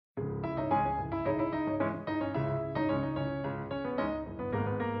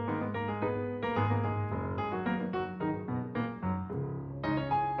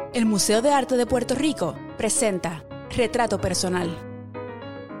El Museo de Arte de Puerto Rico presenta Retrato Personal.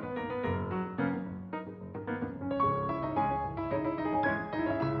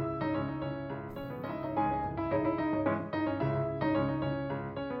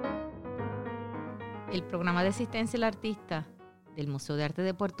 El programa de asistencia al artista del Museo de Arte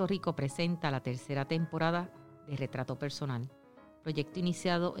de Puerto Rico presenta la tercera temporada de Retrato Personal, proyecto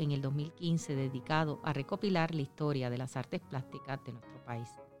iniciado en el 2015 dedicado a recopilar la historia de las artes plásticas de nuestro país.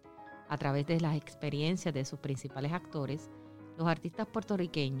 A través de las experiencias de sus principales actores, los artistas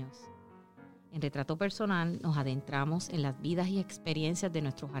puertorriqueños. En Retrato Personal nos adentramos en las vidas y experiencias de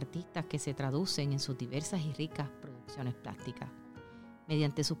nuestros artistas que se traducen en sus diversas y ricas producciones plásticas.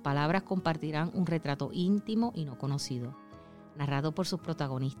 Mediante sus palabras compartirán un retrato íntimo y no conocido, narrado por sus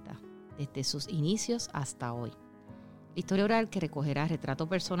protagonistas, desde sus inicios hasta hoy. La historia oral que recogerá Retrato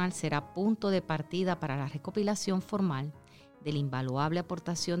Personal será punto de partida para la recopilación formal de la invaluable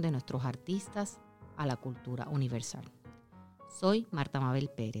aportación de nuestros artistas a la cultura universal. Soy Marta Mabel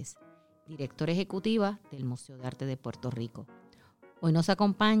Pérez, directora ejecutiva del Museo de Arte de Puerto Rico. Hoy nos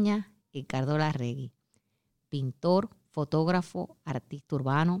acompaña Edgardo Larregui, pintor, fotógrafo, artista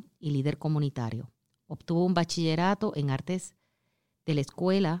urbano y líder comunitario. Obtuvo un bachillerato en artes de la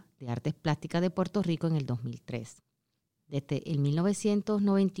Escuela de Artes Plásticas de Puerto Rico en el 2003. Desde el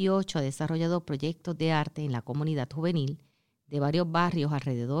 1998 ha desarrollado proyectos de arte en la comunidad juvenil de varios barrios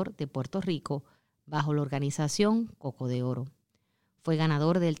alrededor de Puerto Rico bajo la organización Coco de Oro. Fue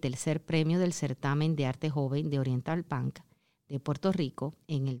ganador del tercer premio del certamen de arte joven de Oriental Punk de Puerto Rico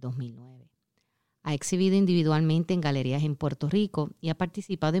en el 2009. Ha exhibido individualmente en galerías en Puerto Rico y ha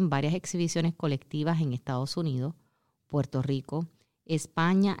participado en varias exhibiciones colectivas en Estados Unidos, Puerto Rico,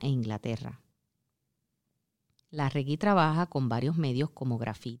 España e Inglaterra. Larregui trabaja con varios medios como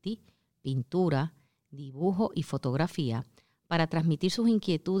graffiti, pintura, dibujo y fotografía para transmitir sus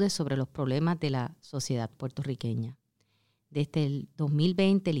inquietudes sobre los problemas de la sociedad puertorriqueña. Desde el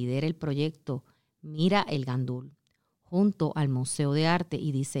 2020 lidera el proyecto Mira el Gandul, junto al Museo de Arte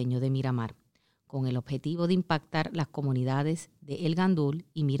y Diseño de Miramar, con el objetivo de impactar las comunidades de El Gandul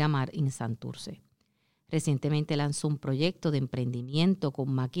y Miramar en Santurce. Recientemente lanzó un proyecto de emprendimiento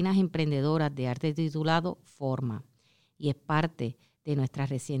con máquinas emprendedoras de arte titulado Forma y es parte de nuestra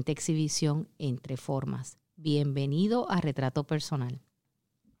reciente exhibición Entre Formas. Bienvenido a Retrato Personal.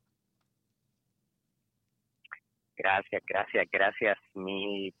 Gracias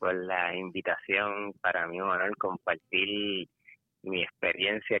mil por la invitación. Para mí es un honor compartir mi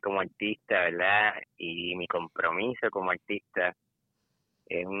experiencia como artista, ¿verdad? Y mi compromiso como artista.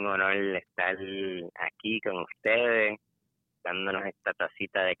 Es un honor estar aquí con ustedes, dándonos esta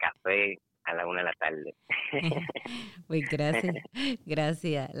tacita de café a la 1 de la tarde. Pues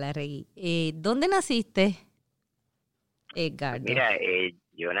gracias, Larregui. ¿Dónde naciste, Edgardo? Pues mira,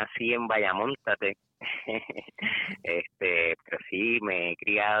 yo nací en Bayamón, pero sí me he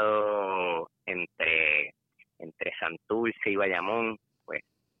criado entre Santurce y Bayamón. Pues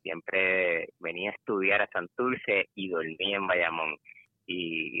siempre venía a estudiar a Santurce y dormía en Bayamón.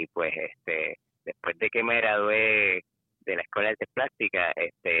 Y pues después de que me gradué de la Escuela de Artes Plásticas,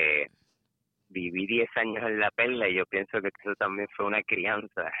 viví 10 años en La Perla y yo pienso que eso también fue una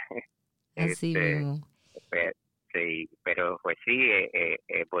crianza. Así mismo. Sí, pero pues sí,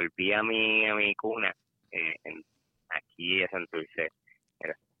 volví a mi cuna aquí a Santurce.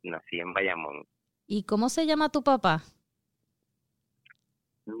 Nací en Bayamón. ¿Y cómo se llama tu papá?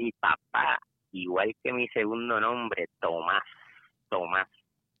 Mi papá, igual que mi segundo nombre, Tomás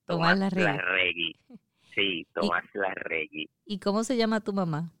Larregui. Sí, Tomás Larregui. ¿Y cómo se llama tu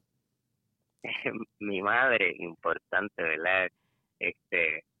mamá? Mi madre, importante, ¿verdad?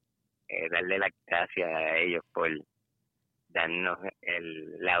 Darle las gracias a ellos por darnos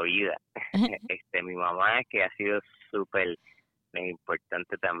la vida. Mi mamá, que ha sido súper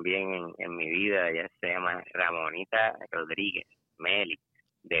importante también en mi vida, ella se llama Ramonita Rodríguez Meli,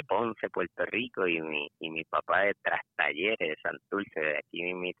 de Ponce, Puerto Rico, y mi papá de Trastalleres, de Santurce, de aquí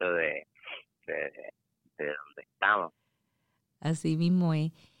mismito de donde estamos. Así mismo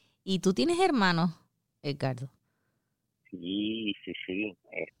es. ¿Y tú tienes hermanos, Edgardo? Sí.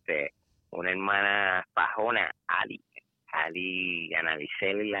 Una hermana pajona, Ali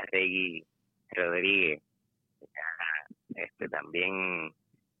Analicel Larregui Rodríguez. También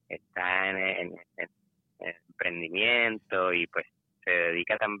está en emprendimiento y pues se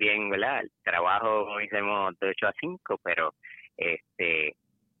dedica también, ¿verdad?, al trabajo, como decimos, de 8 a 5, pero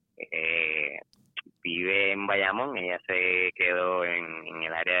vive en Bayamón. Ella se quedó en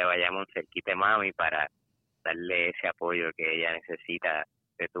el área de Bayamón, cerquita de mami, para darle ese apoyo que ella necesita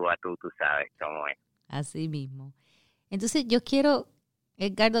de tú a tú sabes cómo es. Así mismo. Entonces yo quiero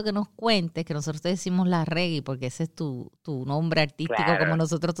Edgardo, que nos cuentes, que nosotros te decimos Larregui porque ese es tu nombre artístico, Claro, como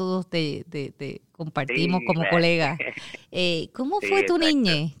nosotros todos te compartimos sí, como colegas. ¿Cómo sí, fue tu exacto.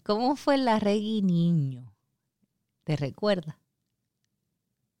 niñez? ¿Cómo fue el Larregui niño? ¿Te recuerdas?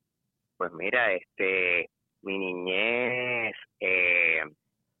 Pues mira, mi niñez,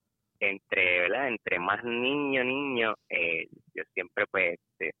 ¿verdad? Entre más niño, yo siempre pues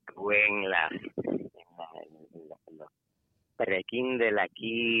estuve en los prekinder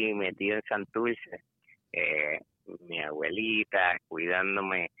aquí metido en Santurce, eh, mi abuelita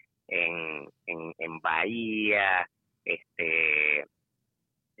cuidándome en Bahía,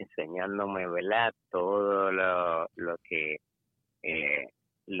 enseñándome, ¿verdad? Todo eh,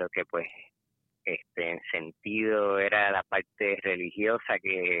 lo que pues en sentido era la parte religiosa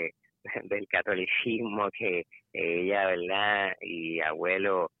que del catolicismo que ella, ¿verdad? Y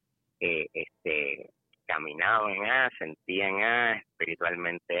abuelo eh, este caminaban sentían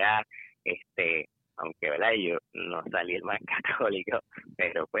espiritualmente aunque, ¿verdad? Yo no salí el más católico,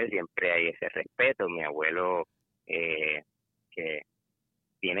 pero pues siempre hay ese respeto. Mi abuelo, que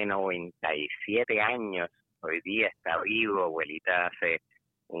tiene 97 años, hoy día está vivo. Abuelita hace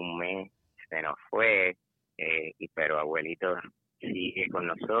un mes se nos fue, pero abuelito sigue con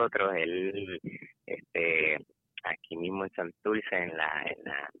nosotros. Él, aquí mismo en Santurce, en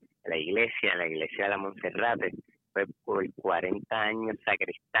la iglesia de la Monserrate, fue por 40 años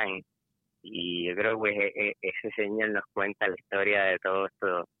sacristán. Y yo creo que ese señor nos cuenta la historia de todo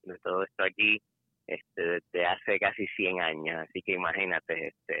esto aquí, desde hace casi 100 años. Así que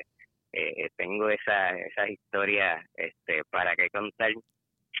imagínate, tengo esas historias, para qué contar,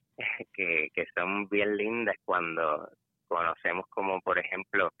 que son bien lindas cuando conocemos, como por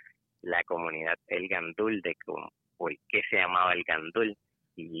ejemplo la comunidad El Gandul, por qué se llamaba El Gandul,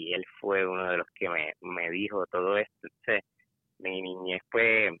 y él fue uno de los que me dijo todo esto. Entonces, mi niñez,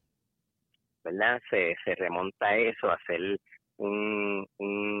 pues, ¿verdad? Se remonta a eso, a hacer una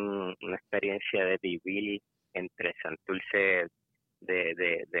experiencia de vivir entre Santurce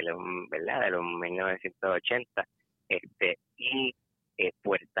de los, ¿verdad? De los 1980, y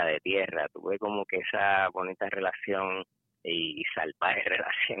Puerta de Tierra. Tuve como que esa bonita relación y salvaje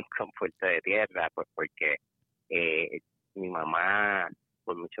relación con Puerta de Tierra, pues porque mi mamá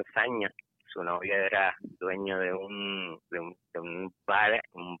por muchos años, su novio era dueño de un bar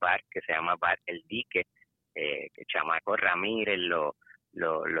que se llama Bar El Dique, que Chamaco Ramírez lo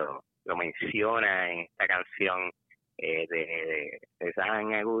menciona en esta canción, de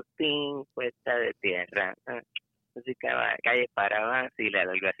San Agustín, Puerta de Tierra, música, calle para vacilar,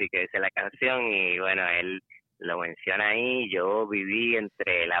 algo así que dice la canción. Y bueno, él lo menciona ahí. Yo viví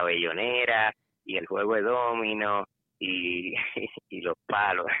entre la Bellonera y el juego de domino y, y los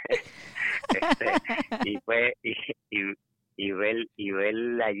palos. Y pues y ver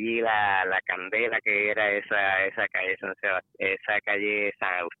allí la candela que era esa calle esa calle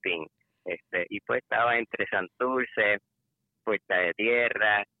San Agustín. Y pues estaba entre Santurce, Puerta de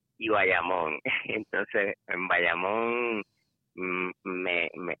Tierra y Bayamón. Entonces, en Bayamón,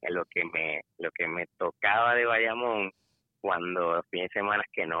 lo que me tocaba de Bayamón, cuando los fines de semana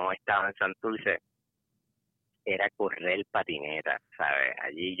que no estaba en Santurce, era correr patineta, ¿sabes?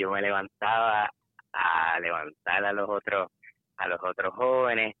 Allí yo me levantaba a levantar a los otros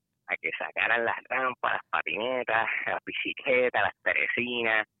jóvenes, a que sacaran las rampas, las patinetas, las bicicletas, las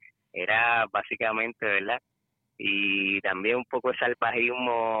teresinas. Era básicamente, ¿verdad? Y también un poco de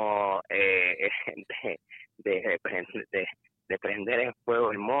salvajismo, de prender en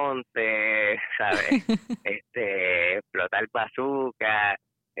fuego el monte, ¿sabes? Explotar bazooka,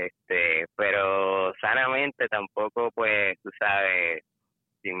 pero sanamente, tampoco, pues, tú sabes,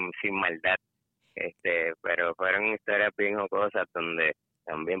 sin maldad. Pero fueron historias bien jocosas donde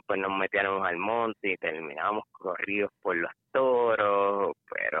también pues nos metíamos al monte y terminábamos corridos por los toros,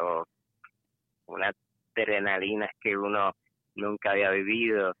 pero unas adrenalinas que uno nunca había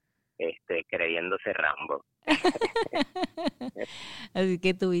vivido, creyéndose Rambo. Así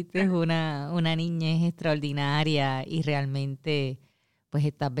que tuviste una niñez extraordinaria y realmente pues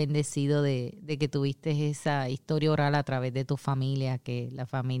estás bendecido de que tuviste esa historia oral a través de tu familia, que la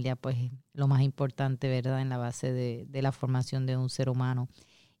familia pues es lo más importante, ¿verdad? En la base de la formación de un ser humano.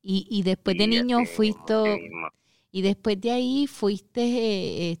 Y después de Sí, niño así mismo. y después de ahí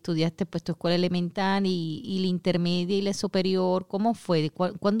fuiste, estudiaste pues tu escuela elemental y la intermedia y la superior. ¿Cómo fue?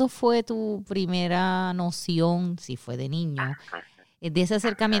 ¿Cuándo fue tu primera noción, si fue de niño, de ese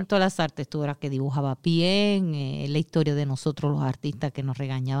acercamiento a las artes? Tú eras que dibujaba bien, la historia de nosotros los artistas que nos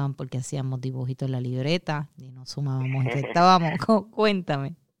regañaban porque hacíamos dibujitos en la libreta y nos sumábamos y restábamos.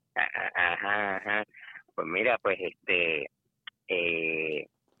 Cuéntame. Ajá. Pues mira, pues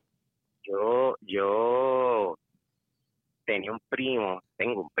Yo tenía un primo,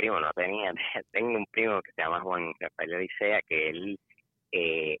 tengo un primo, no tenía, tengo un primo que se llama Juan Rafael Odisea, que él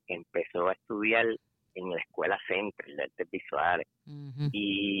empezó a estudiar en la Escuela Central de Artes Visuales. Uh-huh.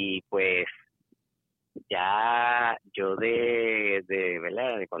 Y pues ya yo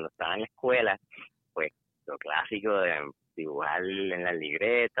 ¿verdad? De cuando estaba en la escuela, pues lo clásico de dibujar en las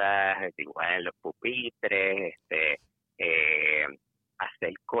libretas, dibujar en los pupitres,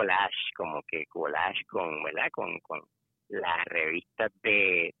 hacer collage, como que collage con, ¿verdad? Con las revistas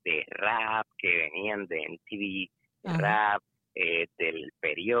de rap que venían de MTV, Ajá. rap, del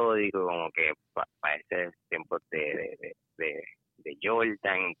periódico, como que para ese tiempo de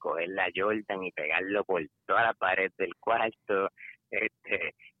Jordan, coger la Jordan y pegarlo por toda la pared del cuarto,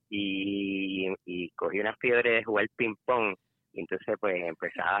 y cogí una fiebre de jugar ping pong, y entonces pues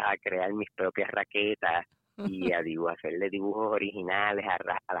empezaba a crear mis propias raquetas y a hacerle dibujos originales a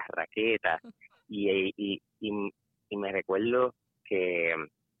las raquetas, y me recuerdo que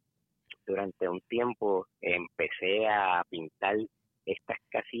durante un tiempo empecé a pintar estas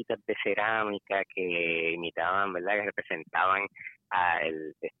casitas de cerámica que imitaban, ¿verdad? Que representaban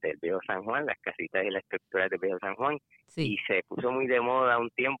el viejo San Juan, las casitas y las estructuras del viejo San Juan. Sí. Y se puso muy de moda un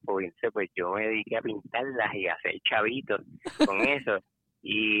tiempo, y entonces pues yo me dediqué a pintarlas y a hacer chavitos con eso.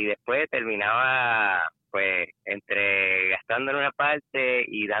 Y después terminaba pues entre gastando en una parte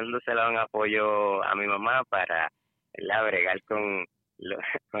y dándosela un apoyo a mi mamá para, ¿verdad? Bregar con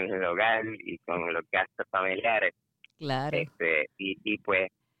el hogar y con los gastos familiares. Claro. Y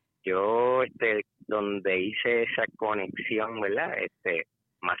pues yo donde hice esa conexión, ¿verdad?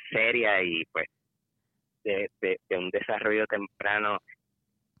 Más seria y pues de un desarrollo temprano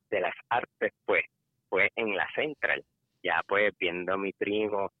de las artes, pues fue en la Central, ya pues viendo a mi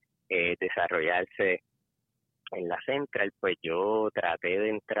primo desarrollarse en la Central, pues yo traté de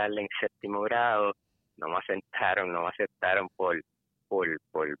entrar en séptimo grado, no me aceptaron por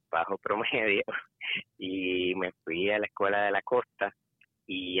bajo promedio, y me fui a la Escuela de la Costa,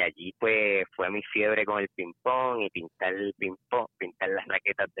 y allí pues fue mi fiebre con el ping pong y pintar el ping pong, pintar las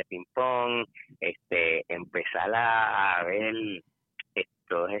raquetas de ping pong, empezar a ver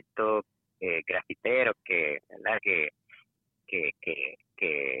todos estos grafiteros ¿verdad? Que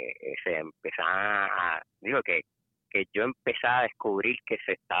se empezaban que yo empezaba a descubrir que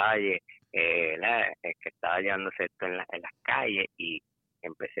se estaba que estaba llevándose esto en las calles, y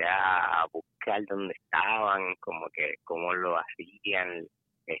empecé a buscar dónde estaban, como que cómo lo hacían,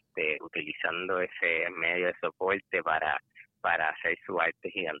 utilizando ese medio de soporte para hacer su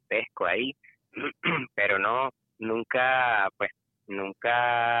arte gigantesco ahí. Pero nunca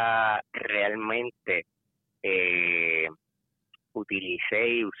realmente utilicé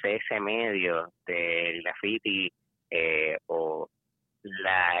y usé ese medio del graffiti, o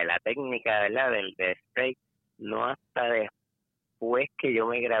la técnica, ¿verdad? del spray, no hasta después que yo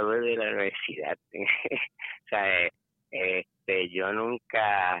me gradué de la universidad. O sea, yo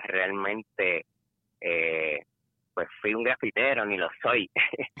nunca realmente pues fui un grafitero, ni lo soy.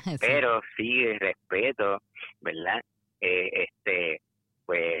 Sí. Pero sí respeto, ¿verdad?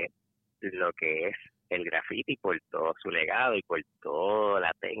 Pues lo que es el graffiti, por todo su legado y por toda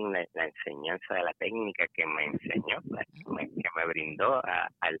la técnica, la enseñanza de la técnica que me enseñó, que me brindó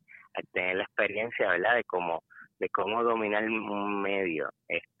al tener la experiencia, ¿verdad? De cómo dominar un medio,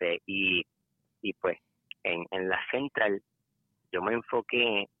 y pues en la Central yo me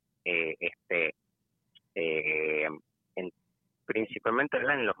enfoqué principalmente,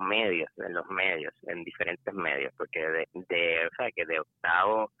 ¿verdad? En los medios, en diferentes medios, porque o sea, que de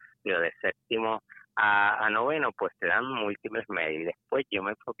octavo, de séptimo a noveno, pues te dan múltiples medios, y después yo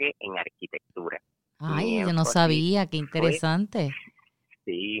me enfoqué en arquitectura. Ay, yo no sabía, qué interesante.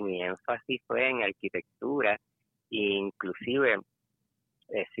 Mi énfasis fue en arquitectura, e inclusive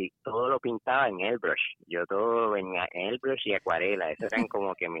sí, todo lo pintaba en airbrush. Yo todo venía en airbrush y acuarela. Esos eran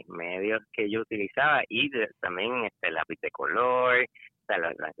como que mis medios que yo utilizaba, y también lápiz de color, o sea,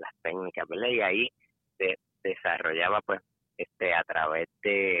 las técnicas, ¿verdad? Y ahí desarrollaba pues a través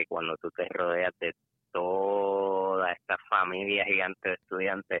de cuando tú te rodeas de toda esta familia gigante de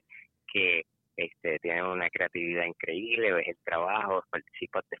estudiantes que tienen una creatividad increíble, ves el trabajo,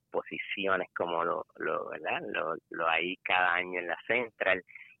 participas de exposiciones como ¿verdad? Lo hay cada año en la Central,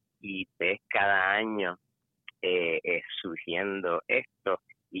 y ves cada año surgiendo esto,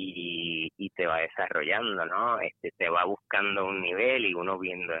 y te va desarrollando, ¿no? Te va buscando un nivel, y uno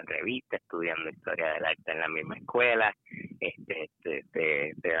viendo en revistas, estudiando historia del arte en la misma escuela,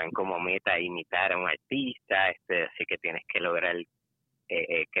 te dan como meta imitar a un artista, así que tienes que lograr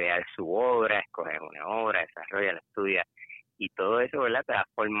crear su obra, escoger una obra, desarrolla, la estudia, y todo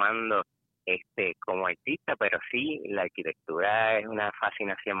una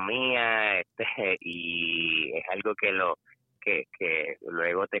fascinación mía, y es algo que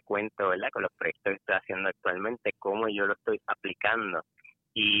luego te cuento, ¿verdad? Con los proyectos que estoy haciendo actualmente, cómo yo lo estoy aplicando.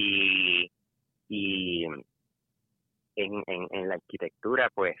 Y en la arquitectura,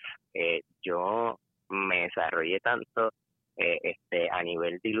 pues yo me desarrollé tanto a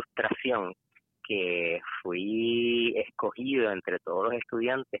nivel de ilustración, que fui escogido entre todos los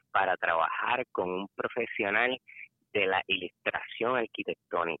estudiantes para trabajar con un profesional de la ilustración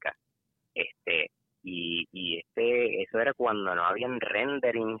arquitectónica. Eso era cuando no habían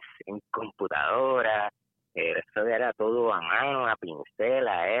renderings en computadora, eso era todo a mano, a pincel,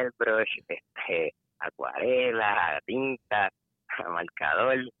 a airbrush, acuarela, a tinta, a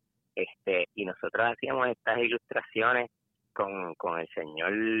marcador, y nosotros hacíamos estas ilustraciones con el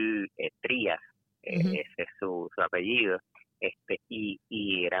señor Trías, ese es su apellido,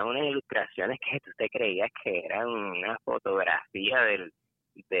 y eran unas ilustraciones que tú te creías que eran una fotografía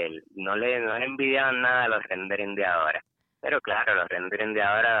no le envidiaban nada a los rendering de ahora. Pero claro, los rendering de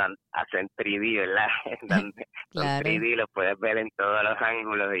ahora hacen 3D, ¿verdad? Claro. 3D, los puedes ver en todos los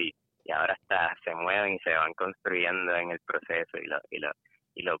ángulos y ahora se mueven y se van construyendo en el proceso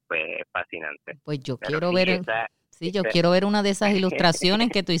y lo pues, es fascinante. Pues yo Pero quiero ver, yo quiero ver una de esas ilustraciones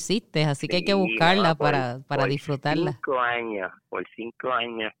que tú hiciste, así que hay que buscarla para disfrutarla. Por 5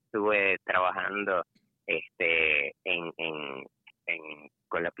 años estuve trabajando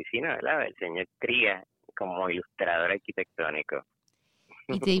con la oficina, ¿verdad? El señor Trías como ilustrador arquitectónico.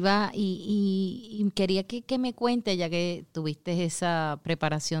 Y quería que me cuente, ya que tuviste esa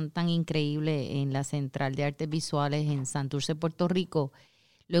preparación tan increíble en la Central de Artes Visuales en Santurce, Puerto Rico.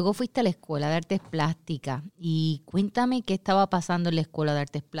 Luego fuiste a la Escuela de Artes Plásticas y cuéntame qué estaba pasando en la Escuela de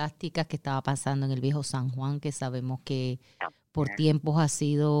Artes Plásticas, qué estaba pasando en el Viejo San Juan, que sabemos que por tiempos ha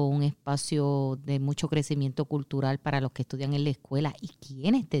sido un espacio de mucho crecimiento cultural para los que estudian en la escuela. ¿Y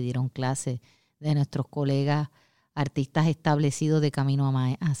quiénes te dieron clases de nuestros colegas artistas establecidos de camino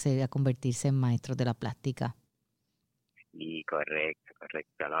a convertirse en maestros de la plástica? Sí, correcto.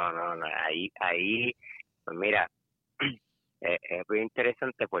 No, ahí, pues mira, es muy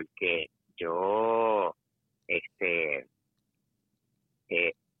interesante porque yo,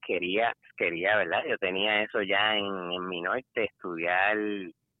 quería, ¿verdad? Yo tenía eso ya en mi norte, estudiar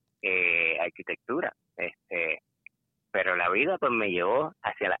arquitectura, pero la vida pues me llevó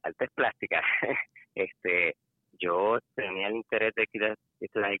hacia las artes plásticas. Yo tenía el interés de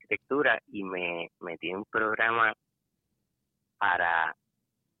la arquitectura y me metí en un programa para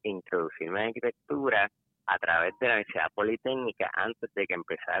introducirme en arquitectura a través de la Universidad Politécnica antes de que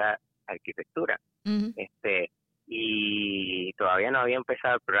empezara arquitectura. Uh-huh. Y todavía no había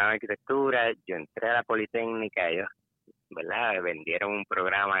empezado el programa de arquitectura. Yo entré a la Politécnica, ellos, ¿verdad?, vendieron un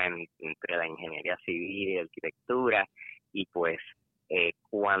programa entre la ingeniería civil y arquitectura, y pues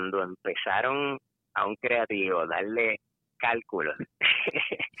cuando empezaron a un creativo darle cálculos,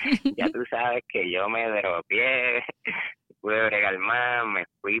 ya tú sabes que yo me dropié, pude bregar más, me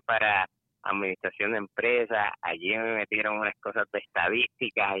fui para administración de empresas, allí me metieron unas cosas de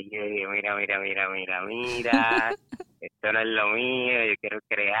estadísticas, y yo dije, mira, esto no es lo mío, yo quiero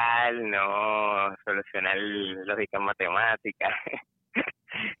crear, no solucionar lógicas matemáticas,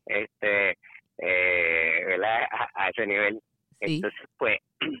 ¿verdad? A ese nivel. Sí. Entonces, pues,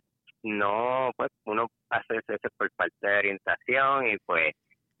 no, pues, uno hace eso por falta de orientación y, pues,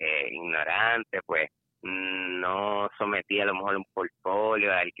 ignorante, pues, no sometí a lo mejor un portfolio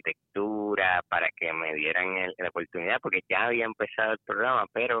de arquitectura para que me dieran la oportunidad, porque ya había empezado el programa,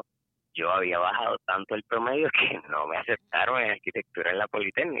 pero yo había bajado tanto el promedio que no me aceptaron en arquitectura en la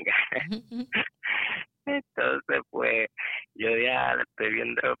Politécnica. Entonces, pues, yo ya estoy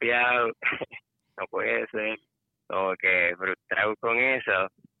bien dropeado, no puede ser, como que frustrado con eso,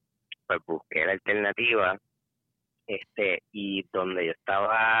 pues busqué la alternativa, y donde yo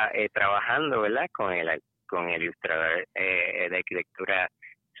estaba trabajando, ¿verdad?, con el ilustrador de arquitectura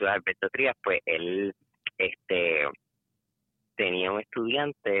Alberto Trías, pues él tenía un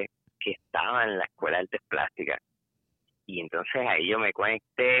estudiante que estaba en la Escuela de Artes Plásticas, y entonces ahí yo me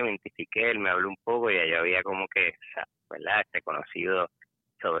conecté, me identifiqué, él me habló un poco y yo había como que, ¿verdad?, conocido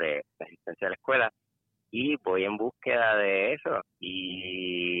sobre la existencia de la escuela, y voy en búsqueda de eso,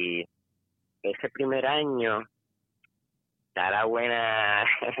 y ese primer año da la buena,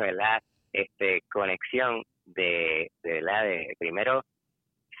 ¿verdad?, conexión de verdad, de primero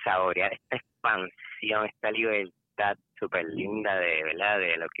saborear esta expansión, esta libertad súper linda de, ¿verdad?,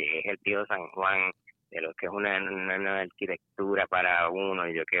 de lo que es el Viejo San Juan, de lo que es una nueva arquitectura para uno,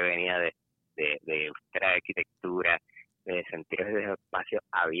 yo que venía de ilustrar arquitectura, de sentir esos espacios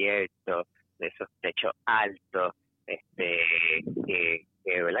abiertos, de esos techos altos,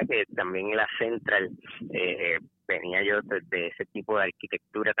 ¿verdad? Que también la Central, venía yo de ese tipo de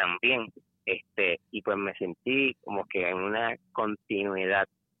arquitectura también, y pues me sentí como que en una continuidad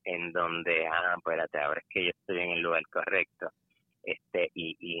en donde, espérate, ahora es que yo estoy en el lugar correcto,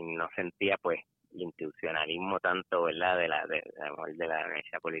 y no sentía pues el institucionalismo tanto, ¿verdad? De la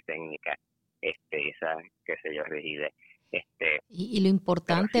Universidad Politécnica, esa, qué sé yo, rigidez. Y lo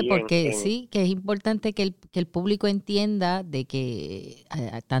importante, sí, porque sí, que es importante que el público entienda de que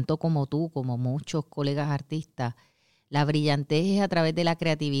tanto como tú, como muchos colegas artistas, la brillantez es a través de la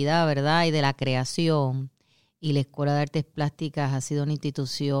creatividad, ¿verdad? Y de la creación. Y la Escuela de Artes Plásticas ha sido una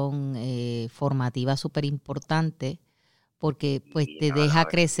institución formativa súper importante, porque pues te deja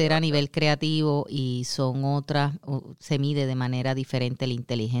crecer a nivel creativo y se mide de manera diferente la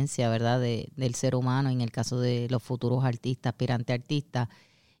inteligencia, ¿verdad? Del ser humano, en el caso de los futuros artistas, aspirantes artistas.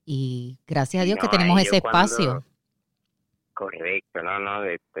 Y gracias a Dios que tenemos ese espacio. Correcto,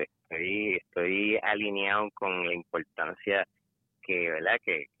 estoy alineado con la importancia ¿verdad?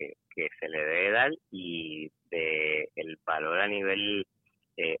 Que se le debe dar, y de el valor a nivel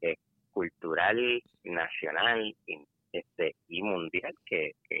cultural, nacional, y mundial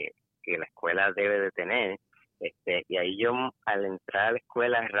que la escuela debe de tener. Y ahí yo, al entrar a la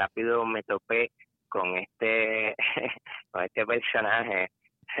escuela, rápido me topé con con este personaje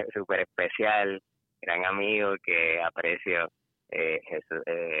súper especial, gran amigo que aprecio, Jesús,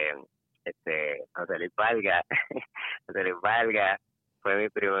 José Luis Valga. José Luis Valga fue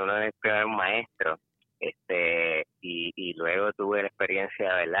uno de mis primeros maestros, y luego tuve la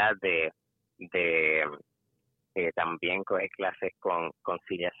experiencia, ¿verdad? De también coger clases con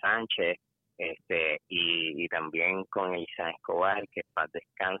Cilia Sánchez, y también con Elisa Escobar, que paz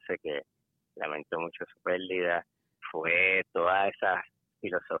descanse, que lamento mucho su pérdida. Fue toda esa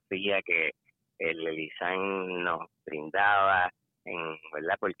filosofía que el Elisan nos brindaba,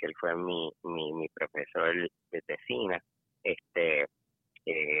 ¿verdad? Porque él fue mi profesor de tesina,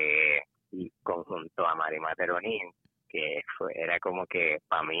 y conjunto a Mari Materonín, que era como que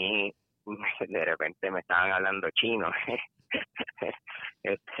para mí de repente me estaban hablando chino,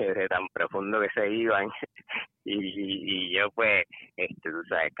 de tan profundo que se iban, y yo pues, tú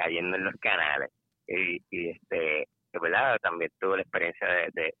sabes, cayendo en los canales, de verdad también tuve la experiencia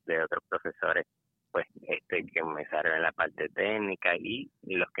de otros profesores, pues, que empezaron en la parte técnica, y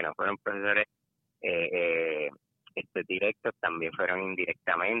los que no fueron profesores directos también fueron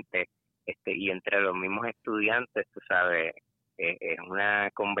indirectamente, y entre los mismos estudiantes, tú sabes, es una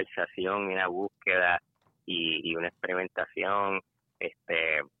conversación, una búsqueda y una experimentación.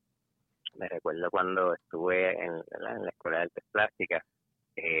 Me recuerdo cuando estuve en la Escuela de Artes Plásticas,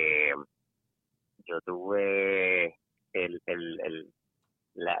 yo tuve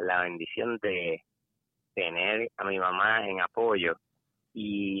la bendición de tener a mi mamá en apoyo,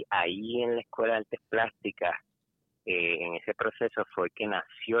 y ahí en la Escuela de Artes Plásticas, en ese proceso fue que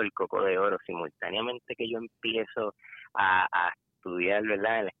nació el Coco de Oro. Simultáneamente que yo empiezo a estudiar,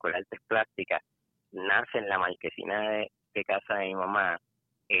 ¿verdad?, en la Escuela de Artes Plásticas, nace en la marquesina de casa de mi mamá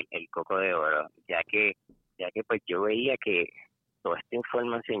el Coco de Oro, ya que pues yo veía que toda esta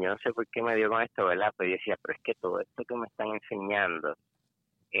información, yo no sé por qué me dio con esto, ¿verdad? Pues yo decía, pero es que todo esto que me están enseñando,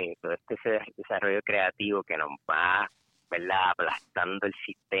 todo este desarrollo creativo que nos va, ¿verdad?, aplastando el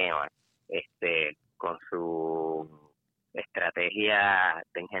sistema, con su estrategia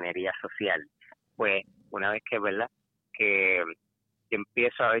de ingeniería social, pues una vez que, ¿verdad?, que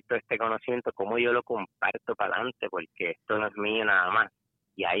empiezo a ver todo este conocimiento, cómo yo lo comparto para adelante, porque esto no es mío nada más.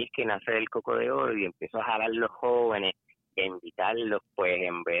 Y ahí es que nace el Coco de Oro, y empiezo a jalar los jóvenes, a invitarlos, pues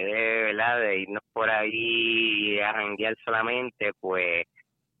en vez de, ¿verdad?, de irnos por ahí a janguear solamente, pues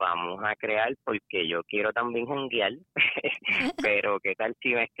vamos a crear, porque yo quiero también janguear, pero qué tal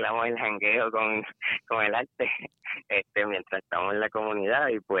si mezclamos el jangueo con el arte, mientras estamos en la comunidad,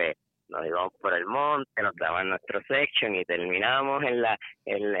 y pues nos íbamos por el monte, nos daban nuestro section y terminábamos en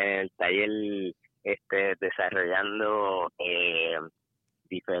el taller, desarrollando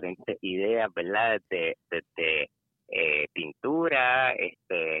diferentes ideas, ¿verdad? Desde pintura,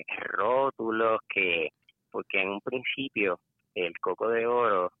 rótulos, porque en un principio el Coco de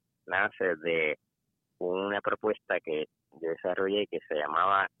Oro nace de una propuesta que yo desarrollé que se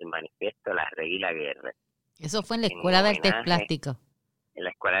llamaba el Manifiesto Larregui y la Guerra. Eso fue en la Escuela de Artes Plásticas. En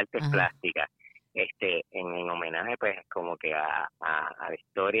la Escuela de Artes Plásticas, en homenaje pues como que a la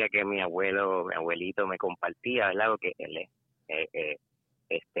historia que mi abuelito me compartía, ¿verdad? Porque él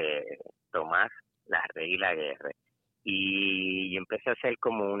es Tomás Larregui y la Guerra. Y yo empecé a hacer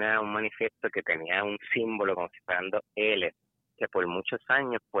como un manifiesto que tenía un símbolo como si fueran dos L, que por muchos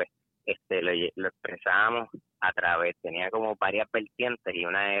años pues lo expresábamos tenía como varias vertientes, y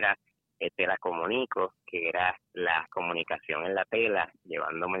una era Tela Comunico, que era la comunicación en la tela,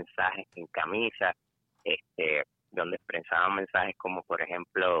 llevando mensajes en camisa, donde expresaban mensajes como, por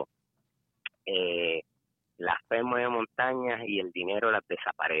ejemplo, la fe mueve montañas y el dinero las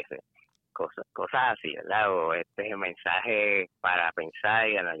desaparece. Cosas así, ¿verdad? O mensaje para pensar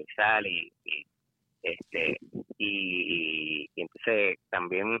y analizar, y entonces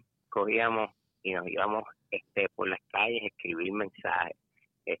también cogíamos y nos íbamos por las calles a escribir mensajes,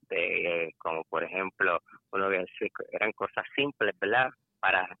 como por ejemplo, uno que eran cosas simples, ¿verdad?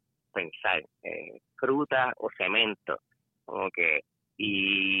 Para pensar, fruta o cemento, como que,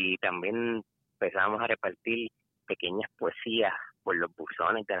 y también empezamos a repartir pequeñas poesías por los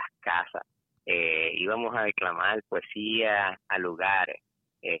buzones de las casas, íbamos a declamar poesía a lugares,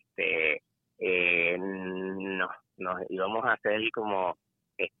 nos íbamos a hacer como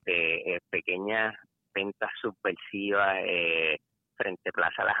pequeñas ventas subversivas frente a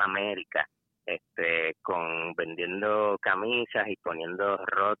Plaza Las Américas, vendiendo camisas y poniendo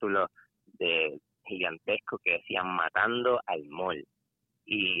rótulos de gigantescos que decían matando al mall,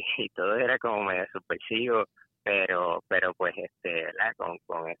 y todo era como medio subversivo, pero pues ¿verdad?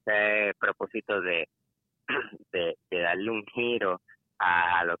 Con ese propósito de darle un giro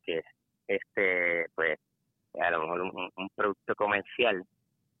a lo que es pues a lo mejor un producto comercial,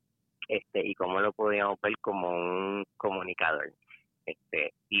 y cómo lo podíamos ver como un comunicador,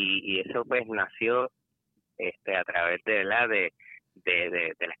 y eso pues nació a través de la de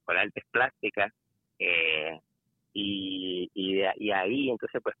la Escuela de Artes Plásticas, y ahí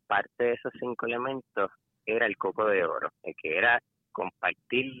entonces pues parte de esos 5 elementos era el coco de oro, que era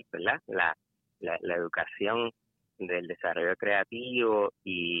compartir, ¿verdad? La educación del desarrollo creativo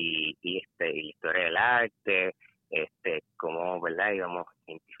y la historia del arte, cómo, ¿verdad? Íbamos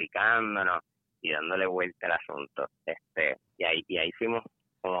identificándonos y dándole vuelta al asunto, y ahí fuimos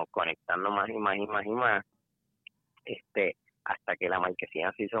como conectando más y más y más y más, hasta que la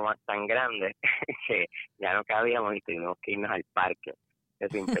marquesina se hizo más tan grande que ya no cabíamos y tuvimos que irnos al parque.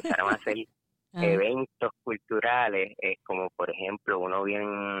 Entonces empezaron a hacer eventos culturales, como por ejemplo uno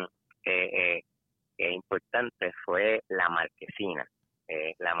bien importante fue la marquesina.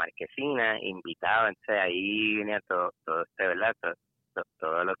 La marquesina invitaba, entonces ahí venía todo ¿verdad?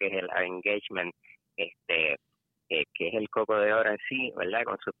 Todo lo que es el engagement, que es el coco de oro en sí, ¿verdad?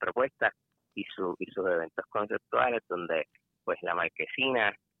 Con sus propuestas y sus eventos conceptuales, donde pues la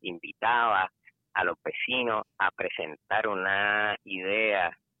marquesina invitaba a los vecinos a presentar una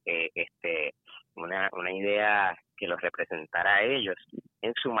idea, una idea que los representara a ellos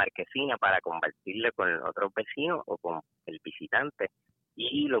en su marquesina para compartirle con otros vecinos o con el visitante,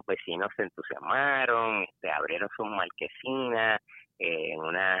 y los vecinos se entusiasmaron, abrieron sus marquesinas,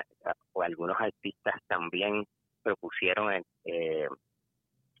 o algunos artistas también propusieron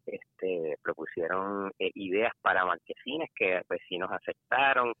ideas para marquesinas que vecinos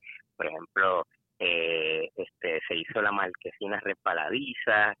aceptaron. Por ejemplo, se hizo la marquesina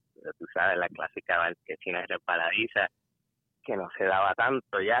resbaladiza, tú sabes, la clásica marquesina resbaladiza, que no se daba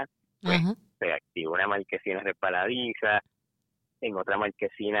tanto ya, pues se activó una marquesina resbaladiza. En otra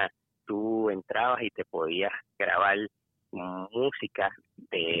marquesina tú entrabas y te podías grabar música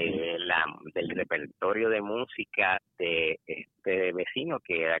del repertorio de música de este vecino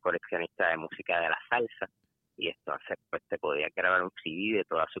que era coleccionista de música de la salsa, y entonces pues te podías grabar un CD de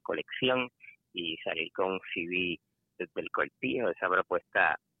toda su colección y salir con un CD desde el Cortijo. Esa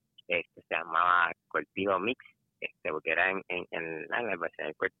propuesta se llamaba Cortijo Mix, porque era en la versión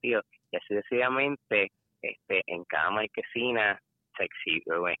del Cortijo, y así decididamente en cada marquesina se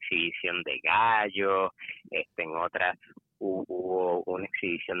exhibió una exhibición de gallos, en otras hubo una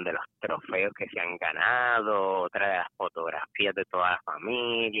exhibición de los trofeos que se han ganado, otra de las fotografías de toda la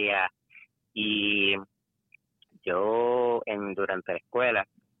familia. Y yo durante la escuela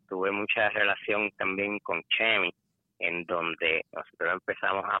tuve mucha relación también con Chemi, en donde nosotros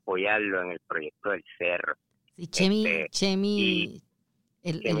empezamos a apoyarlo en el proyecto del cerro. Sí, Chemi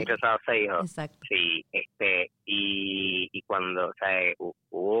Chemi Rosado Seijo. Exacto. Sí, y cuando, o sea,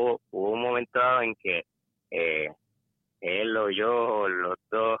 hubo un momento dado en que él o yo, los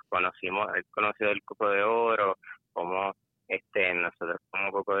dos, él conoció el Coco de Oro, como nosotros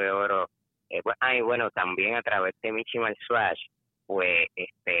como Coco de Oro, y bueno, también a través de Michi Malsuach, pues,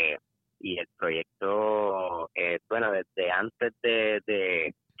 y el proyecto, bueno, desde antes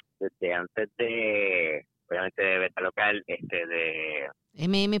de obviamente de Beta Local, de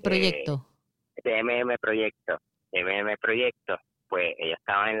Proyecto. MM Proyecto, pues ella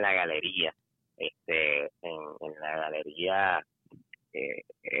estaba en la galería, en la galería,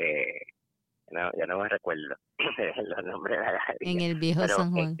 yo no me recuerdo los nombres de la galería. En el Viejo Pero,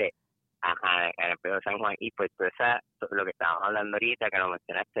 San Juan. en el Viejo San Juan, y pues lo que estábamos hablando ahorita, que lo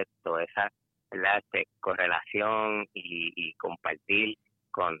mencionaste, toda esa, ¿verdad? Correlación y compartir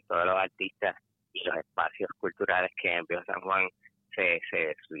con todos los artistas y los espacios culturales que en el Viejo San Juan se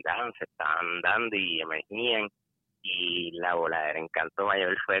desarrollaban, se estaban dando y emergían, y la voladera encanto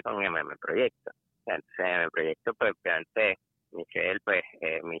mayor fue con MM Proyecto. Entonces, en el proyecto, pues, obviamente,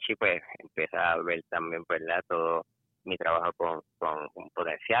 Michi, pues, empieza a ver también, ¿verdad?, todo mi trabajo con un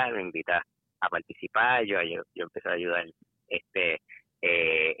potencial, me invita a participar, yo empecé a ayudar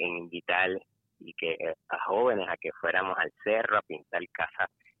en invitar y que a jóvenes a que fuéramos al cerro a pintar casas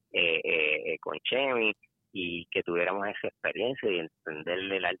con Chemi, y que tuviéramos esa experiencia y entender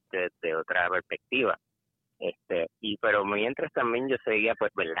el arte de otra perspectiva. Pero mientras también yo seguía,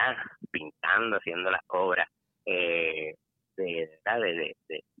 pues, ¿verdad?, pintando, haciendo las obras de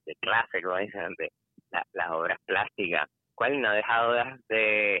clase, como dicen, las obras plásticas, cual no he dejado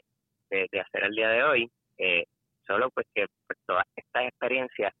de hacer al día de hoy, solo pues que pues, todas estas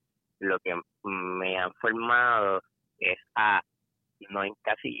experiencias lo que me han formado es a no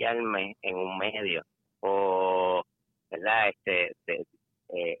encasillarme en un medio, o, ¿verdad?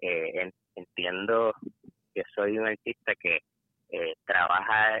 Entiendo que soy un artista que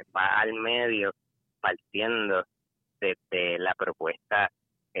va al medio partiendo de la propuesta,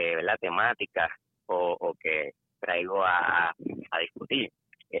 ¿verdad?, temática o que traigo a discutir,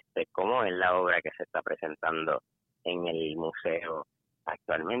 cómo es la obra que se está presentando en el museo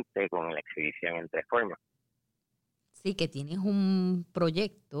actualmente con la exhibición en tres formas. Sí, que tienes un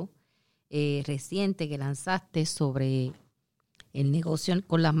proyecto reciente que lanzaste sobre el negocio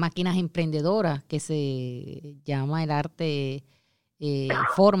con las máquinas emprendedoras, que se llama el arte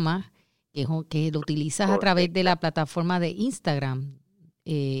Forma, que lo utilizas a través de la plataforma de Instagram,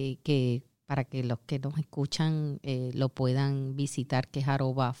 que para que los que nos escuchan lo puedan visitar, que es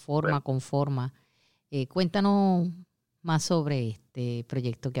 @forma con forma. Cuéntanos más sobre este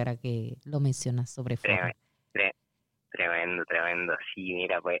proyecto que ahora que lo mencionas sobre Forma. Tremendo. Sí,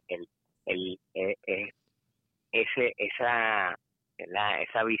 mira, pues esa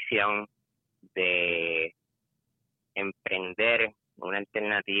visión de emprender una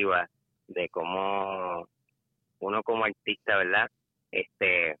alternativa de cómo uno como artista, ¿verdad?,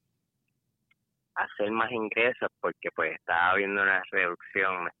 hacer más ingresos, porque pues estaba viendo una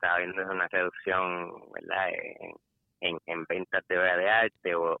reducción, ¿verdad?, en ventas de obra de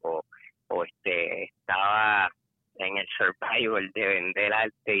arte, o estaba en el survival de vender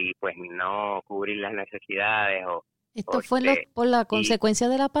arte y pues no cubrir las necesidades. ¿Esto fue por la consecuencia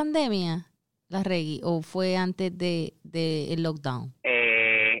de la pandemia, Larregui, o fue antes de el lockdown?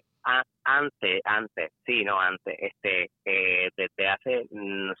 Antes. Desde hace,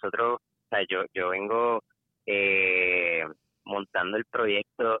 nosotros, o sea, yo vengo montando el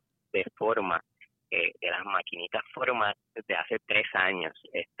proyecto de Forma, de las maquinitas Forma, desde hace 3 años.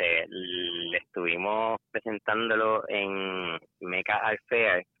 Le estuvimos presentándolo en Meca Art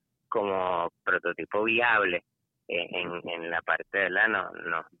Fair como prototipo viable. En la parte de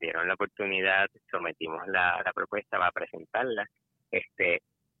nos dieron la oportunidad, sometimos la propuesta para presentarla,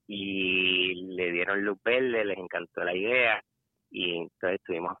 y le dieron luz verde, les encantó la idea, y entonces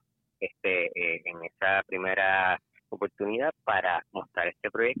estuvimos en esa primera oportunidad para mostrar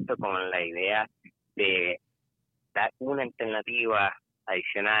este proyecto con la idea de dar una alternativa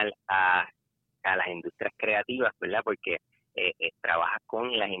adicional a las industrias creativas, ¿verdad? Porque trabaja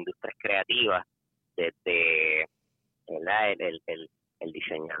con las industrias creativas desde, ¿verdad?, el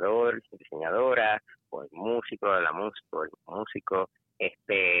diseñadora, o el músico, o el músico,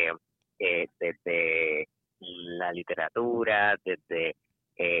 desde la literatura, desde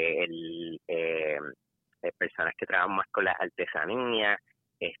personas que trabajan más con las artesanías,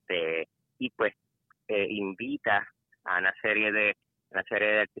 y pues invita a una serie de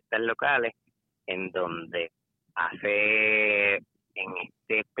artistas locales, en donde hace en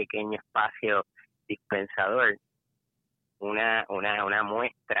este pequeño espacio dispensador una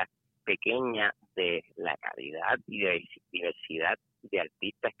muestra pequeña de la calidad y de diversidad de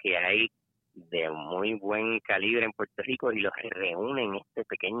artistas que hay de muy buen calibre en Puerto Rico, y los reúne en este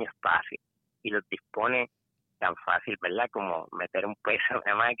pequeño espacio y los dispone tan fácil, ¿verdad?, como meter un peso en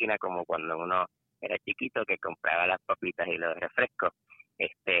una máquina, como cuando uno era chiquito que compraba las papitas y los refrescos.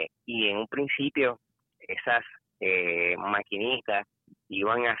 Y en un principio esas maquinitas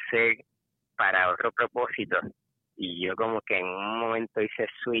iban a ser para otro propósito, y yo como que en un momento hice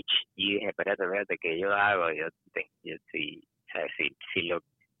switch y dije, espérate, ¿qué yo hago?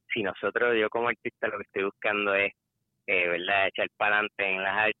 Si nosotros, yo como artista, lo que estoy buscando es, ¿verdad?, echar para adelante en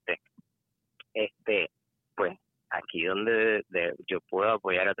las artes, Pues aquí donde yo puedo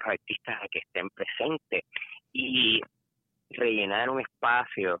apoyar a otros artistas a que estén presentes y rellenar un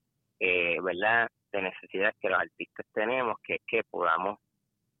espacio, ¿verdad?, de necesidad que los artistas tenemos, que es que podamos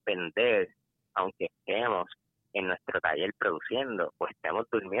vender, aunque estemos en nuestro taller produciendo o estemos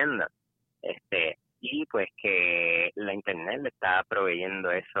durmiendo, y pues que la internet le está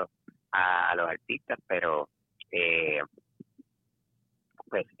proveyendo eso a los artistas, pero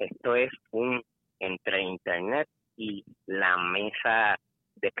pues esto es un entre internet y la mesa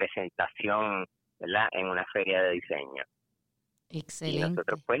de presentación, ¿verdad?, en una feria de diseño. Excelente. Y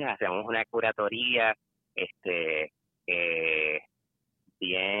nosotros pues hacemos una curatoría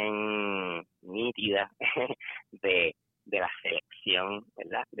bien nítida de la selección,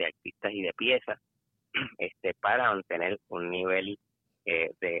 ¿verdad?, de artistas y de piezas, para mantener un nivel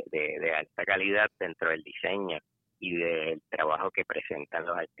de alta calidad dentro del diseño y del trabajo que presentan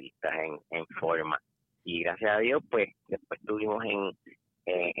los artistas en forma. Y gracias a Dios, pues después estuvimos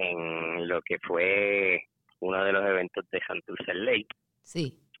en lo que fue uno de los eventos de Santurce Lake,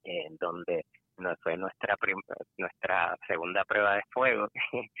 sí, donde fue nuestra segunda prueba de fuego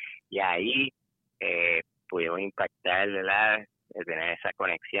y ahí pudimos impactar, ¿verdad?, tener esa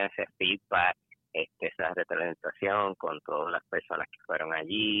conexión, ese feedback, esa retroalimentación con todas las personas que fueron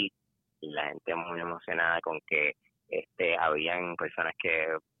allí, y la gente muy emocionada con que habían personas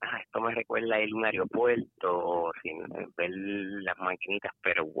que esto me recuerda a ir a un aeropuerto sin ver las maquinitas,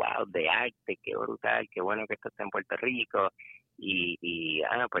 pero wow, de arte, qué brutal, qué bueno que esto está en Puerto Rico, y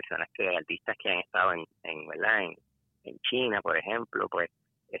personas artistas que han estado ¿verdad?, en China, por ejemplo, pues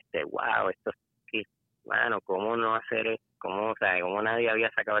wow, esto es, mano, cómo no hacer, cómo nadie había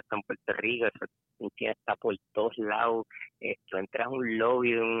sacado esto en Puerto Rico, eso en China está por todos lados. Tú entras a un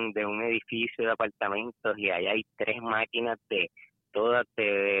lobby de un edificio de apartamentos y ahí hay 3 máquinas de todas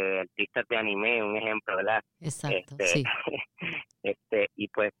de artistas de anime, un ejemplo, ¿verdad? Exacto, sí. Y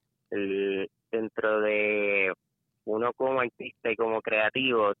pues dentro de uno como artista y como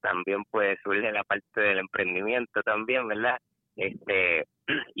creativo también pues surge la parte del emprendimiento también, ¿verdad?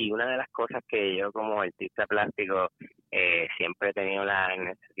 Y una de las cosas que yo como artista plástico siempre he tenido la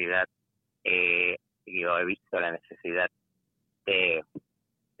necesidad, yo he visto la necesidad de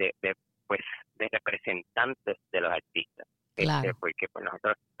representantes de los artistas, claro. porque pues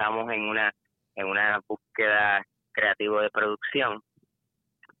nosotros estamos en una búsqueda creativa de producción,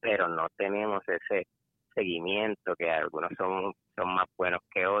 pero no tenemos ese seguimiento, que algunos son más buenos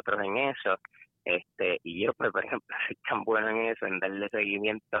que otros en eso, y yo pues por ejemplo soy tan bueno en eso, en darle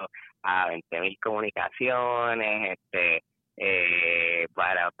seguimiento a 20.000 comunicaciones,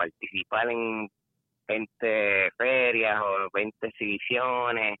 para participar en 20 ferias o 20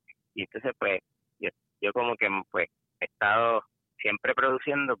 exhibiciones, y entonces pues yo como que pues he estado siempre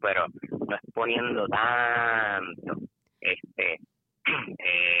produciendo, pero no exponiendo tanto.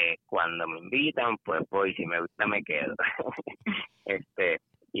 Cuando me invitan pues voy, si me gusta me quedo.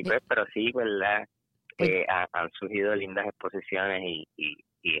 Y pues pero sí, verdad, han surgido lindas exposiciones y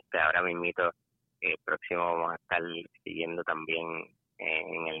ahora mismito próximo vamos a estar siguiendo también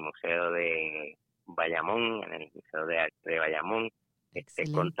en el Museo de Bayamón, en el Museo de Arte de Bayamón,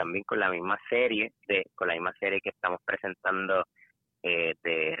 también con la misma serie que estamos presentando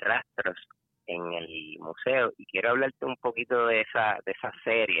de rastros en el museo, y quiero hablarte un poquito de esa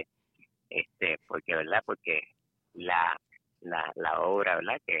serie, porque la obra,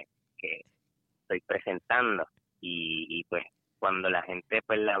 ¿verdad?, que estoy presentando, y pues cuando la gente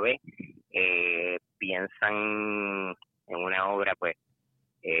pues la ve, piensan en una obra pues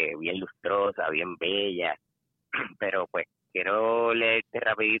bien lustrosa, bien bella, pero pues quiero leerte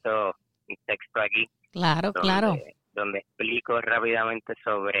rapidito un texto aquí. Claro, claro. Donde explico rápidamente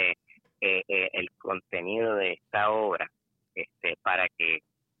sobre el contenido de esta obra, para que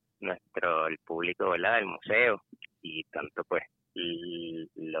el público, ¿verdad?, del museo, y tanto pues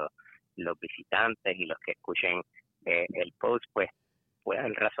los visitantes y los que escuchen el post pues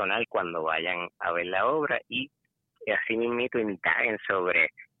puedan razonar cuando vayan a ver la obra, y así mismito indaguen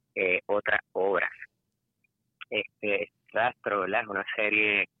sobre otras obras. Rastro, ¿verdad?, es una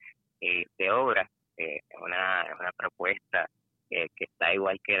serie de obras, es una propuesta que está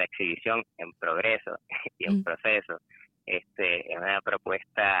igual que la exhibición, en progreso y en proceso. Es una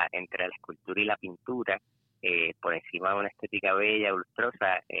propuesta entre la escultura y la pintura, por encima de una estética bella,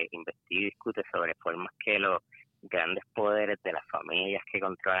 lustrosa, investiga y discute sobre formas que los grandes poderes de las familias que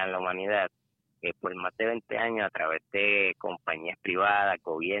controlan la humanidad, por más de 20 años, a través de compañías privadas,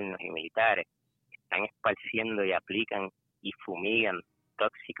 gobiernos y militares, están esparciendo y aplican y fumigan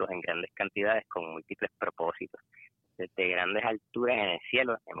tóxicos en grandes cantidades con múltiples propósitos. Desde grandes alturas en el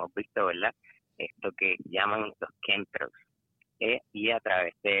cielo hemos visto, ¿verdad?, esto que llaman los chemtrails, y a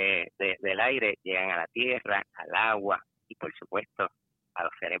través del aire llegan a la tierra, al agua y por supuesto a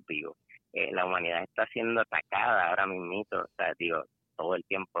los seres vivos. La humanidad está siendo atacada ahora mismito, o sea, digo, todo el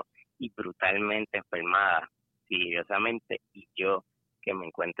tiempo, y brutalmente enfermada, sigilosamente, y yo, que me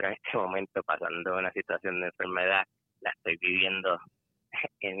encuentro en este momento pasando una situación de enfermedad, la estoy viviendo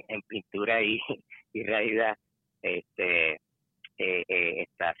en pintura y realidad.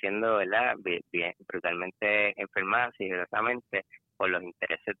 Está siendo, ¿verdad?, bien, brutalmente enfermada sigilosamente por los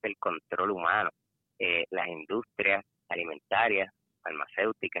intereses del control humano. Las industrias alimentarias,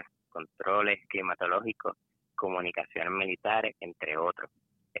 farmacéuticas, controles climatológicos, comunicaciones militares, entre otros.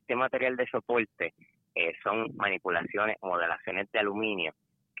 Este material de soporte son manipulaciones o modelaciones de aluminio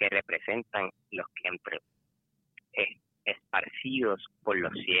que representan los chemtrails esparcidos por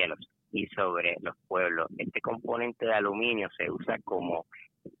los cielos y sobre los pueblos. Este componente de aluminio se usa como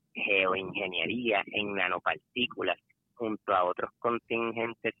geoingeniería en nanopartículas junto a otros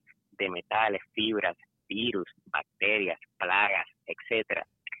contingentes de metales, fibras, virus, bacterias, plagas, etcétera,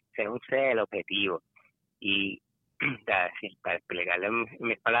 según sea el objetivo. Y para explicarle en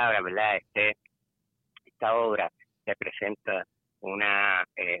mis palabras, ¿verdad? Esta obra representa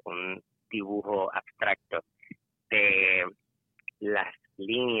un dibujo abstracto de las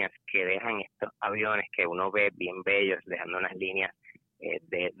líneas que dejan estos aviones que uno ve bien bellos, dejando unas líneas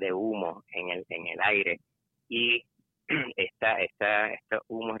de humo en el aire, y estos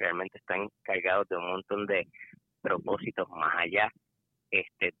humos realmente están cargados de un montón de propósitos más allá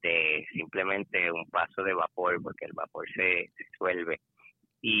de simplemente un paso de vapor, porque el vapor se disuelve,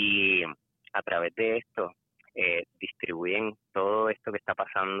 y a través de esto distribuyen todo esto que está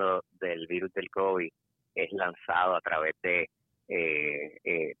pasando del virus del COVID, es lanzado a través de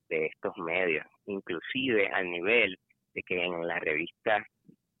estos medios, inclusive al nivel de que en la revista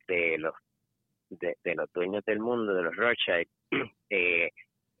de los dueños del mundo, de los Rothschild, que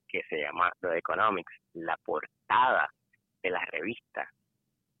se llama The Economics, la portada de la revista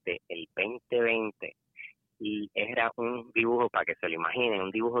del 2020 y era un dibujo, para que se lo imaginen,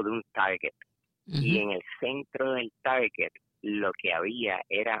 un dibujo de un target. Uh-huh. Y en el centro del target lo que había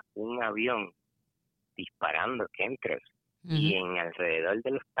era un avión disparando chemtrails. Uh-huh. Y en alrededor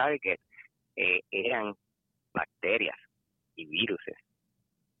de los targets eran bacterias y viruses.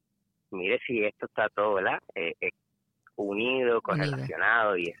 Mire si esto está todo, ¿verdad? Unido,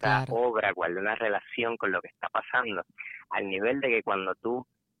 correlacionado, y esa obra guarda una relación con lo que está pasando, al nivel de que cuando tú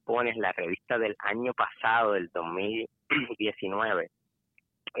pones la revista del año pasado, del 2019,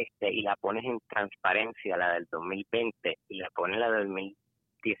 y la pones en transparencia, la del 2020, y la pones la del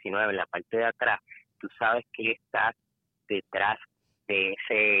 2019 en la parte de atrás, tú sabes que está detrás de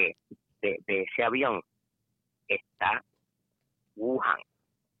ese avión, está Wuhan,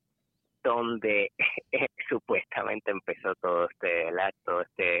 donde supuestamente empezó todo este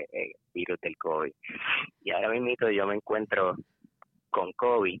virus del COVID. Y ahora mismo yo me encuentro con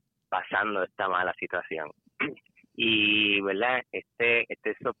COVID pasando esta mala situación. Y, ¿verdad?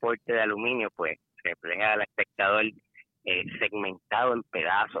 Este soporte de aluminio, pues, refleja al espectador segmentado en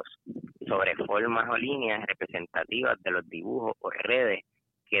pedazos sobre formas o líneas representativas de los dibujos o redes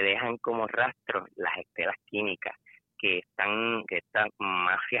que dejan como rastros las estelas químicas que esta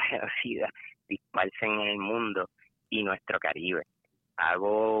mafia genocida dispersen en el mundo y nuestro Caribe.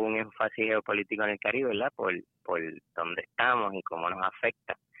 Hago un énfasis geopolítico en el Caribe, ¿verdad? Por dónde estamos y cómo nos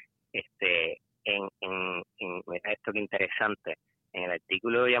afecta. Mira esto que interesante. En el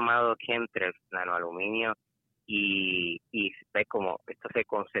artículo llamado Chemtrails, nanoaluminio, y ve cómo esto se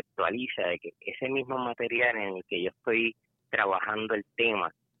conceptualiza de que ese mismo material en el que yo estoy trabajando el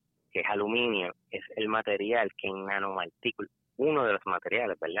tema, que es aluminio, es el material que en nanopartículas, uno de los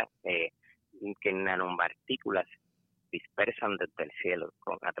materiales, ¿verdad? Que en nanopartículas dispersan desde el cielo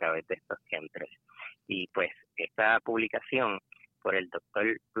a través de estos chemtrails. Y pues esta publicación por el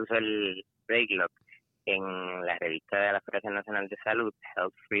doctor Russell Brakelock en la revista de la Federación Nacional de Salud,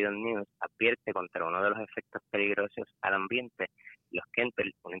 Health Freedom News, advierte contra uno de los efectos peligrosos al ambiente, los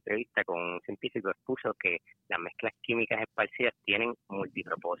chemtrails. Una entrevista con un científico expuso que las mezclas químicas esparcidas tienen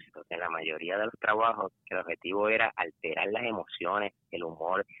multipropósitos. En la mayoría de los trabajos, que el objetivo era alterar las emociones, el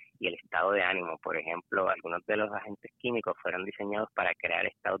humor y el estado de ánimo. Por ejemplo, algunos de los agentes químicos fueron diseñados para crear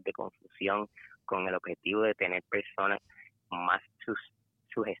estados de confusión con el objetivo de tener personas más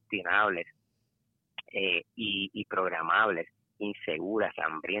sugestionables y programables, inseguras,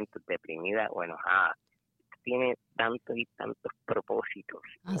 hambrientas, deprimidas o enojadas. Tiene tantos y tantos propósitos.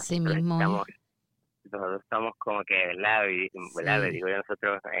 Así mismo. Nosotros estamos como que, ¿verdad? Le digo yo,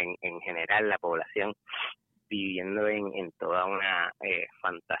 nosotros en general, la población, viviendo en toda una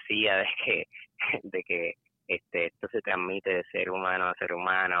fantasía de que esto se transmite de ser humano a ser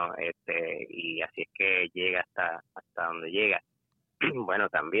humano, y así es que llega hasta donde llega. Bueno,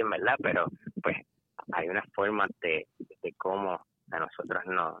 también, ¿verdad? Pero pues hay unas formas de cómo a nosotros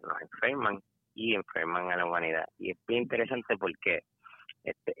nos enferman y enferman a la humanidad. Y es bien interesante porque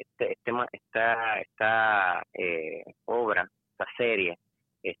esta obra, esta serie,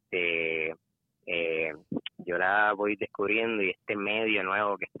 yo la voy descubriendo, y este medio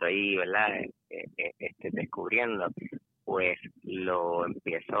nuevo que estoy, ¿verdad? Descubriendo, pues lo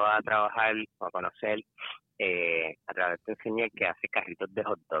empiezo a trabajar o a conocer a través de un señor que hace carritos de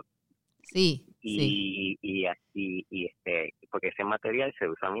hot dog. Sí, y así, porque ese material se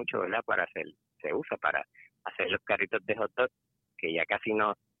usa mucho, ¿verdad? Se usa para hacer los carritos de hot dog, que ya casi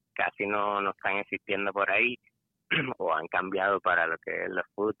no están existiendo por ahí, o han cambiado para lo que es los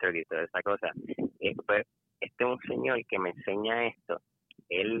food trucks y toda esa cosa. Pues es un señor que me enseña esto.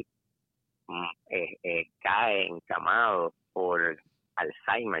 Él cae encamado por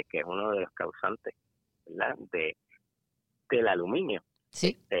Alzheimer, que es uno de los causantes, ¿verdad? Del aluminio.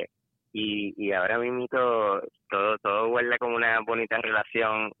 Sí. Y ahora mismo todo guarda como una bonita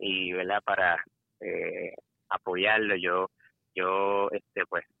relación, y ¿verdad? Para apoyarlo, yo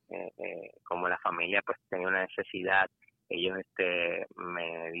pues como la familia pues tenía una necesidad, ellos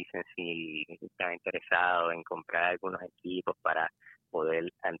me dicen si están interesados en comprar algunos equipos para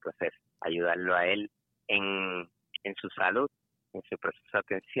poder entonces ayudarlo a él en su salud, en su proceso de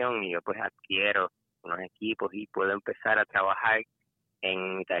atención, y yo pues adquiero unos equipos y puedo empezar a trabajar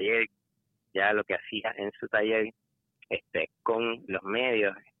en mi taller, ya lo que hacía en su taller, con los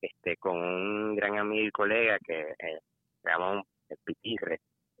medios, con un gran amigo y colega que se llama Pitirre,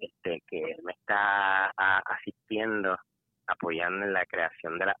 que me está asistiendo, apoyando en la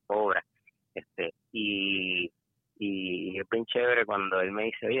creación de las obras, y es bien chévere cuando él me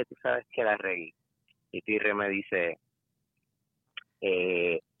dice, oye, tú sabes que Larregui, y Pitirre me dice,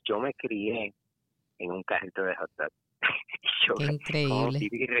 yo me crié en un carrito de hot dog. Qué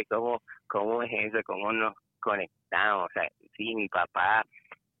increíble. ¿Cómo es eso? ¿Cómo nos conectamos? O sea, sí, mi papá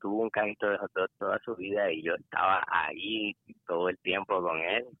tuvo un carrito de hot dog toda su vida, y yo estaba ahí todo el tiempo con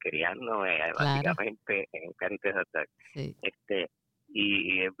él, criándome, claro, básicamente en un carrito de hot dog. Sí.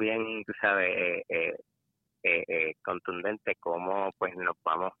 Y es bien, tú sabes, contundente cómo pues nos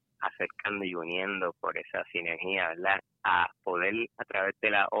vamos acercando y uniendo por esa sinergia, ¿verdad? A poder, a través de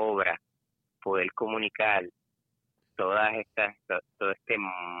la obra, poder comunicar todas estas, todo este,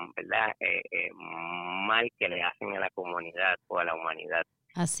 ¿verdad? Mal que le hacen a la comunidad o a la humanidad.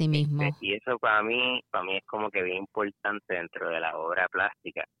 Así mismo. Y eso para mí es como que bien importante dentro de la obra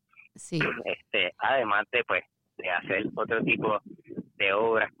plástica. Sí. Además de pues de hacer otro tipo de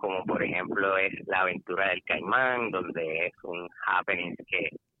obras, como por ejemplo es La aventura del caimán, donde es un happening que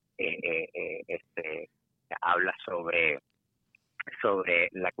habla sobre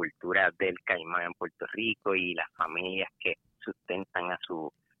la cultura del caimán en Puerto Rico y las familias que sustentan a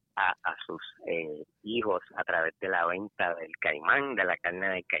sus hijos a través de la venta del caimán, de la carne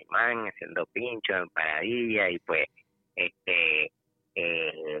del caimán, haciendo pinchos, empanadillas, y pues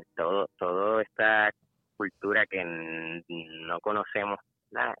todo esta cultura que no conocemos,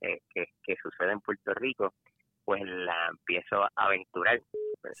 que sucede en Puerto Rico, pues la empiezo a aventurar.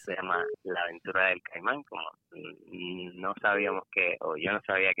 Se llama La aventura del caimán, como no sabíamos o yo no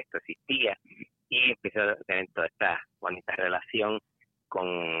sabía que esto existía, y empiezo a tener toda esta bonita relación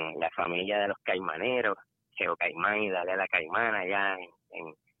con la familia de los caimaneros, Geo Caimán y Dale a la Caimana, allá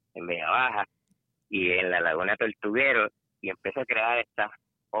en Vega Baja, y en la Laguna Tortuguero, y empiezo a crear estas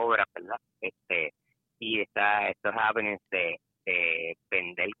obras, ¿verdad? Y estos happenings de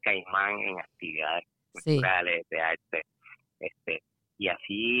vender caimán en actividades culturales, de arte, y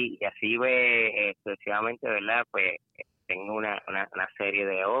así sucesivamente, ¿verdad? Pues tengo una serie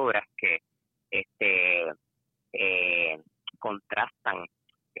de obras que contrastan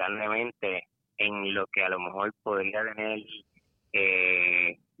grandemente en lo que a lo mejor podría tener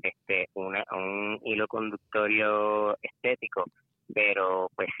un hilo conductorio estético, pero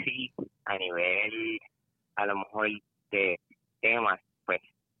pues sí, a nivel a lo mejor de temas, pues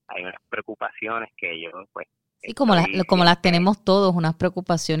hay unas preocupaciones que yo pues sí, como las tenemos todos, unas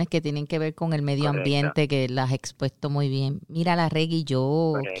preocupaciones que tienen que ver con el medio ambiente, que las he expuesto muy bien. Mira, Larregui,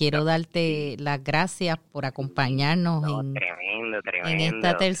 yo quiero darte las gracias por acompañarnos en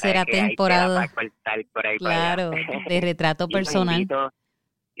esta tercera temporada, claro, de Retrato Personal.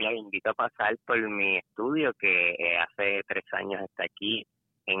 Los invito a pasar por mi estudio, que hace 3 años está aquí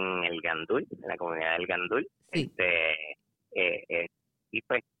en el Gandul, en la comunidad del Gandul. Sí. Y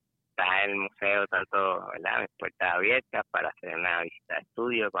pues está el museo, tanto, ¿verdad?, mis puertas abiertas para hacer una visita de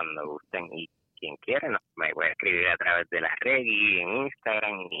estudio cuando gusten, y quien quiera me puede escribir a través de Larregui en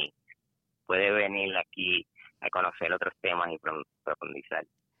Instagram y puede venir aquí a conocer otros temas y profundizar.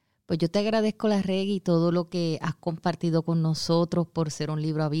 Pues yo te agradezco, Larregui, todo lo que has compartido con nosotros por ser un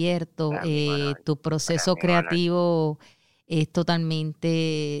libro abierto. Tu proceso creativo es totalmente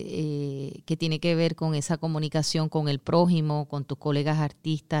que tiene que ver con esa comunicación con el prójimo, con tus colegas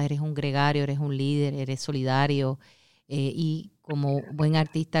artistas. Eres un gregario, eres un líder, eres solidario, y como buen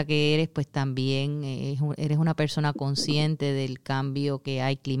artista que eres, pues también eres una persona consciente del cambio que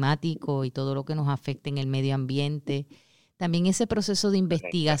hay climático y todo lo que nos afecta en el medio ambiente. También ese proceso de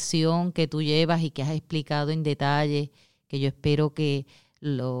investigación que tú llevas y que has explicado en detalle, que yo espero que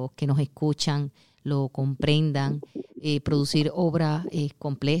los que nos escuchan lo comprendan. Producir obra es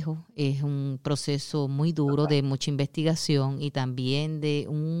complejo, es un proceso muy duro de mucha investigación y también de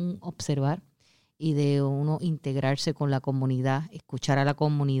un observar y de uno integrarse con la comunidad, escuchar a la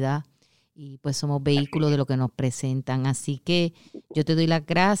comunidad, y pues somos vehículos de lo que nos presentan. Así que yo te doy las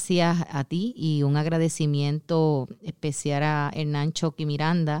gracias a ti y un agradecimiento especial a Hernán Choqui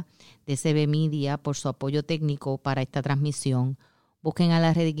Miranda de CB Media por su apoyo técnico para esta transmisión. Busquen a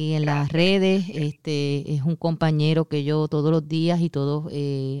Larregui en las redes. Es un compañero que yo todos los días y todos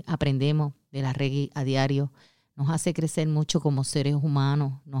aprendemos de Larregui a diario. Nos hace crecer mucho como seres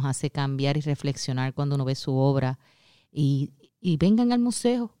humanos, nos hace cambiar y reflexionar cuando uno ve su obra. Y vengan al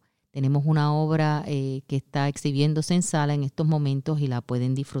museo. Tenemos una obra que está exhibiéndose en sala en estos momentos y la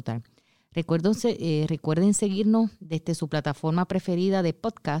pueden disfrutar. Recuerden seguirnos desde su plataforma preferida de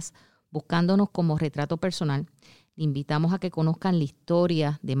podcast, buscándonos como Retrato Personal. Le invitamos a que conozcan la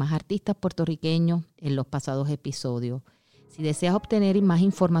historia de más artistas puertorriqueños en los pasados episodios. Si deseas obtener más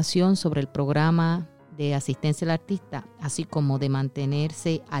información sobre el programa de asistencia al artista, así como de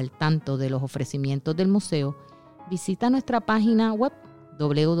mantenerse al tanto de los ofrecimientos del museo, visita nuestra página web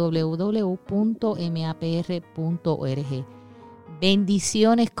www.mapr.org.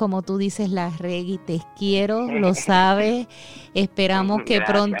 Bendiciones, como tú dices, Larregui, te quiero, lo sabes. Esperamos que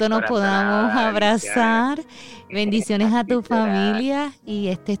pronto nos podamos abrazar. Bendiciones a tu familia, y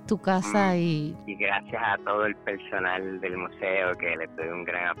esta es tu casa. Y gracias a todo el personal del museo, que le doy un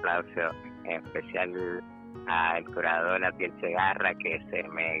gran aplauso, en especial al curador Atiel Segarra, que se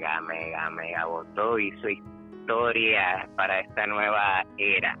mega votó y su historia para esta nueva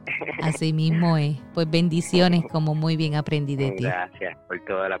era. Así mismo es. Pues bendiciones, como muy bien aprendí de ti. Gracias por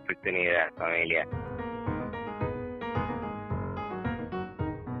toda la oportunidad, familia.